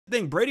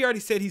thing. Brady already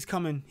said he's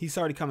coming. He's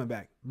already coming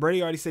back.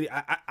 Brady already said.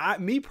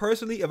 Me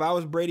personally, if I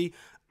was Brady,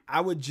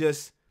 I would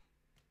just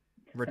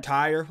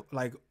retire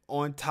like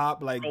on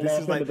top. Like Roll this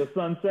off is like into the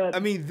sunset. I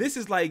mean, this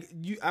is like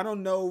you. I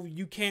don't know.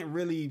 You can't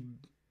really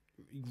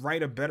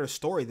write a better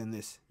story than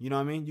this. You know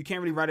what I mean? You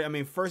can't really write it. I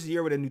mean, first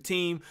year with a new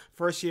team,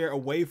 first year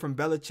away from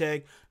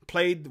Belichick,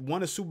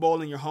 won a Super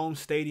Bowl in your home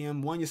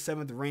stadium, won your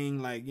 7th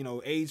ring, like, you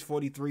know, age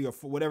 43 or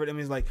whatever. I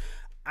mean, it's like,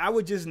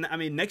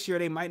 next year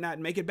they might not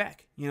make it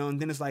back, you know, and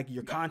then it's like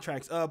your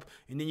contract's up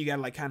and then you got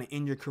to like kind of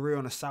end your career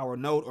on a sour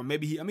note. Or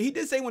maybe he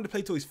did say he wanted to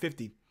play till he's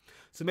 50.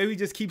 So maybe he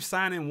just keeps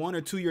signing 1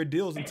 or 2 year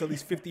deals until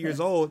he's 50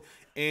 years old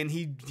and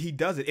he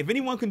does it. If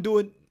anyone can do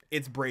it,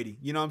 it's Brady.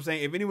 You know what I'm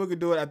saying? If anyone could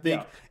do it, I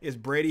think it's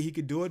Brady. He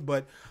could do it.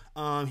 But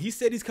he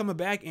said he's coming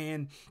back.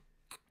 And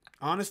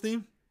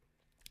honestly,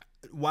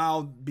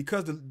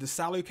 because the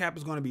salary cap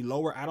is going to be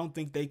lower, I don't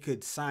think they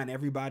could sign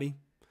everybody.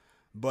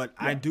 But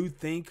I do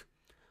think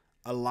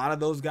a lot of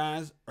those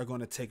guys are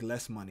going to take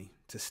less money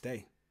to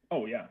stay.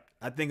 Oh, yeah.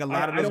 I think a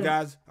lot of those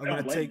guys are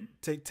going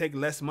to take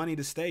less money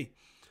to stay.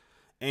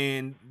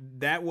 And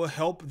that will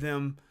help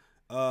them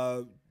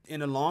in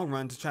the long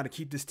run to try to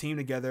keep this team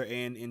together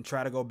and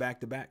try to go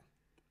back-to-back.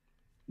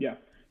 Yeah,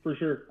 for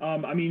sure.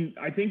 I mean,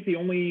 I think the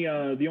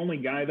only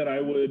guy that I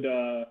would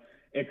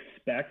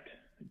expect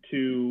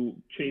to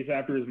chase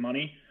after his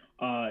money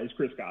is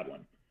Chris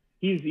Godwin.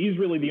 He's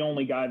really the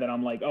only guy that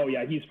I'm like, oh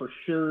yeah, he's for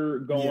sure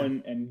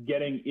going and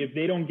getting. If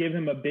they don't give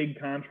him a big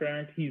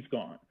contract, he's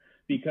gone,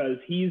 because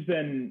he's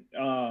been,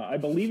 I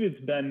believe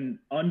it's been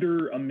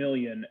under $1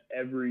 million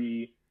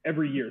every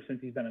year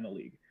since he's been in the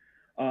league.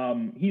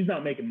 He's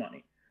not making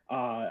money.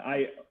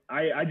 I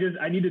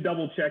need to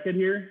double check it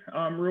here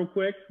real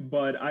quick,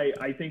 but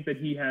I think that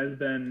he has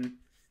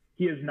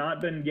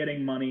not been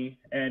getting money,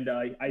 and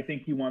I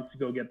think he wants to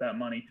go get that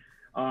money.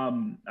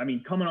 I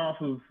mean, coming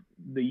off of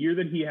the year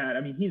that he had,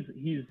 I mean,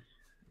 he's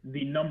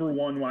the number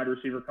 1 wide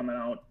receiver coming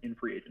out in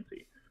free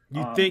agency.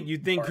 You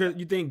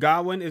think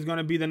Godwin is going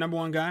to be the number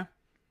 1 guy?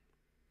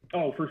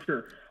 Oh, for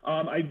sure.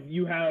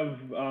 You have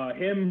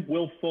him,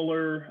 Will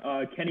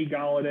Fuller, Kenny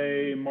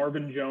Golladay,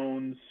 Marvin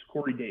Jones,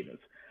 Corey Davis.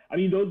 I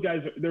mean, those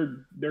guys,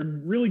 they're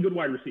really good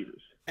wide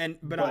receivers.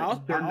 But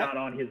they're not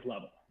on his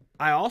level.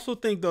 I also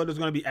think, though, there's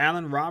going to be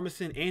Allen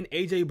Robinson and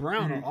A.J.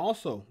 Brown are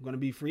also going to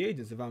be free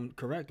agents, if I'm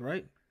correct,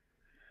 right?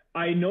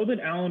 I know that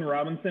Allen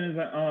Robinson is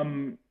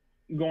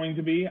going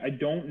to be. I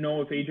don't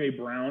know if A.J.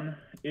 Brown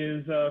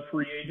is a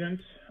free agent.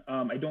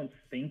 I don't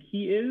think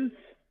he is.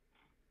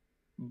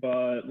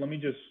 But let me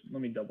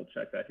double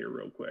check that here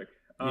real quick.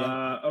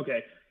 Yeah.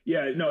 Okay.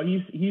 Yeah, no,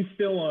 he's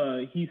still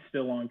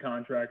on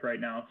contract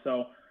right now.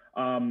 So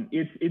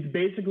it's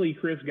basically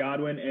Chris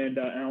Godwin and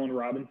Allen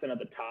Robinson at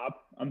the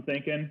top, I'm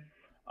thinking.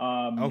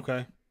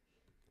 Okay.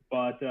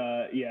 But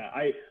yeah,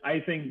 I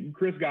think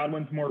Chris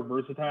Godwin's more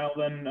versatile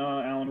than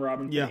Allen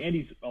Robinson, and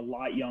he's a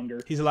lot younger.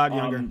 He's a lot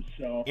younger,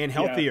 and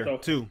healthier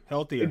too.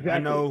 Healthier. Exactly, I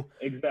know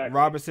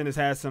Robinson has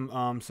had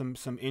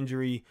some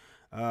injury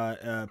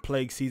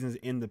plague seasons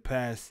in the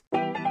past.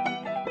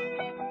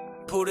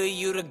 Puda,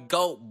 you the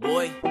GOAT,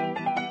 boy.